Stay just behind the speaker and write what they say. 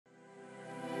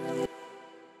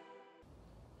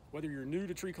Whether you're new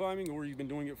to tree climbing or you've been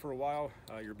doing it for a while,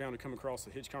 you're bound to come across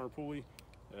the hitch counter pulley.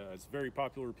 It's a very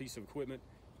popular piece of equipment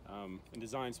and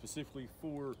designed specifically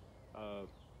for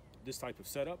this type of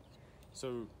setup.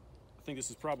 So I think this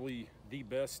is probably the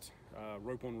best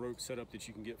rope-on-rope setup that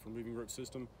you can get for moving rope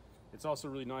system. It's also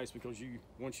really nice because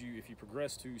if you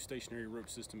progress to stationary rope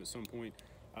system at some point,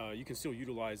 you can still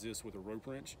utilize this with a rope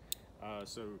wrench.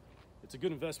 So it's a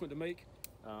good investment to make.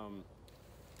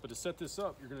 But to set this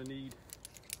up, you're going to need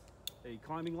a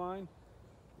climbing line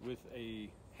with a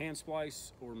hand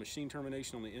splice or machine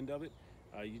termination on the end of it.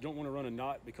 You don't want to run a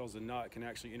knot because the knot can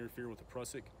actually interfere with the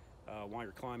prusik while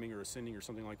you're climbing or ascending or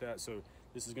something like that. So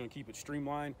this is going to keep it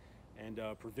streamlined and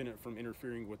prevent it from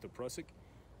interfering with the prusik.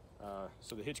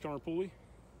 So the hitch counter pulley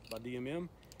by DMM,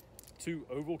 2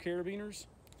 oval carabiners,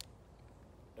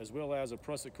 as well as a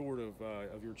prusik cord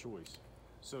of your choice.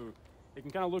 So it can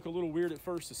kind of look a little weird at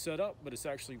first to set up, but it's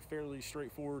actually fairly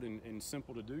straightforward and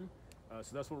simple to do.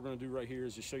 So that's what we're going to do right here,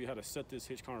 is just show you how to set this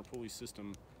hitch counter pulley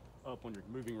system up on your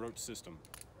moving rope system.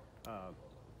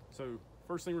 So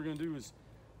first thing we're going to do is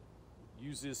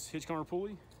use this hitch counter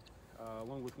pulley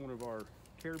along with one of our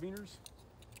carabiners.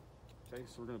 Okay,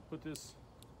 so we're going to put this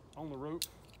on the rope.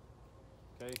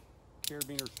 Okay,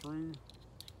 carabiner through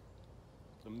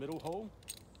the middle hole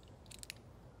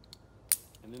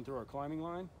and then through our climbing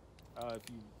line. If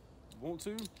you want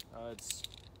to, it's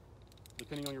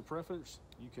depending on your preference,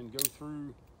 you can go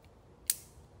through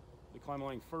the climbing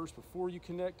line first before you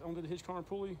connect onto the hitch counter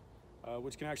pulley,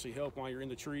 which can actually help while you're in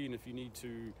the tree. And if you need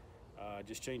to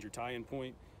just change your tie-in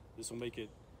point, this will make it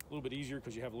a little bit easier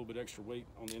because you have a little bit extra weight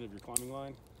on the end of your climbing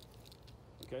line.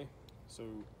 Okay, so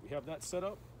we have that set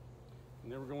up,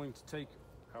 and then we're going to take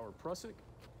our prusik.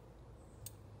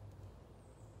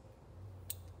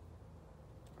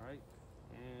 All right,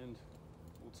 and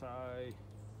we'll tie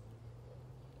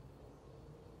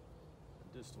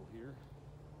a distal here.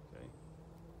 Okay,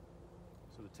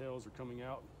 so the tails are coming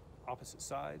out opposite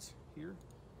sides here.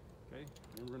 Okay,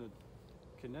 and then we're going to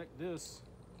connect this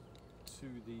to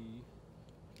the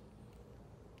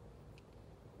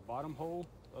bottom hole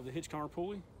of the hitch counter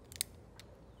pulley.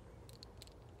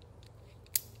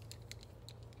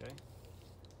 Okay,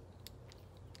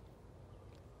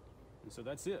 and so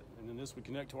that's it. And then this would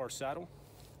connect to our saddle.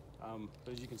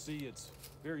 As you can see, it's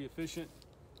very efficient.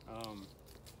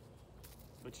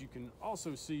 But you can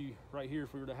also see right here,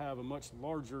 if we were to have a much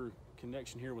larger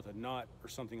connection here with a knot or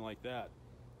something like that,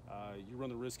 you run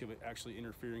the risk of it actually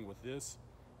interfering with this.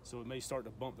 So it may start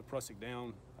to bump the prusik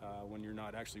down when you're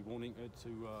not actually wanting it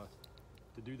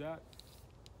to do that.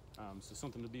 So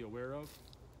something to be aware of.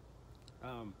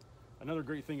 Another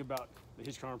great thing about the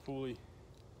hitch counter pulley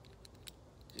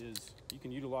is you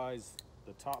can utilize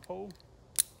the top hole.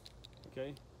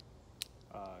 Okay,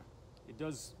 it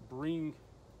does bring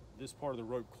this part of the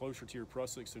rope closer to your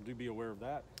prusik, so do be aware of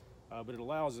that. But it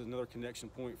allows another connection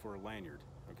point for a lanyard.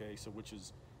 Okay, so which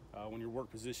is when you're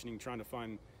work positioning, trying to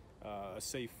find a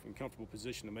safe and comfortable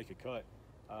position to make a cut,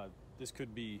 this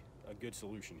could be a good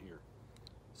solution here.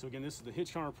 So again, this is the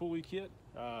hitch counter pulley kit.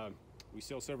 We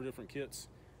sell several different kits,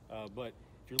 but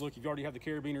if you already have the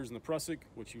carabiners and the prusik,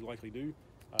 which you likely do,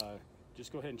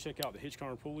 just go ahead and check out the hitch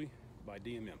counter pulley by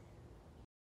DMM.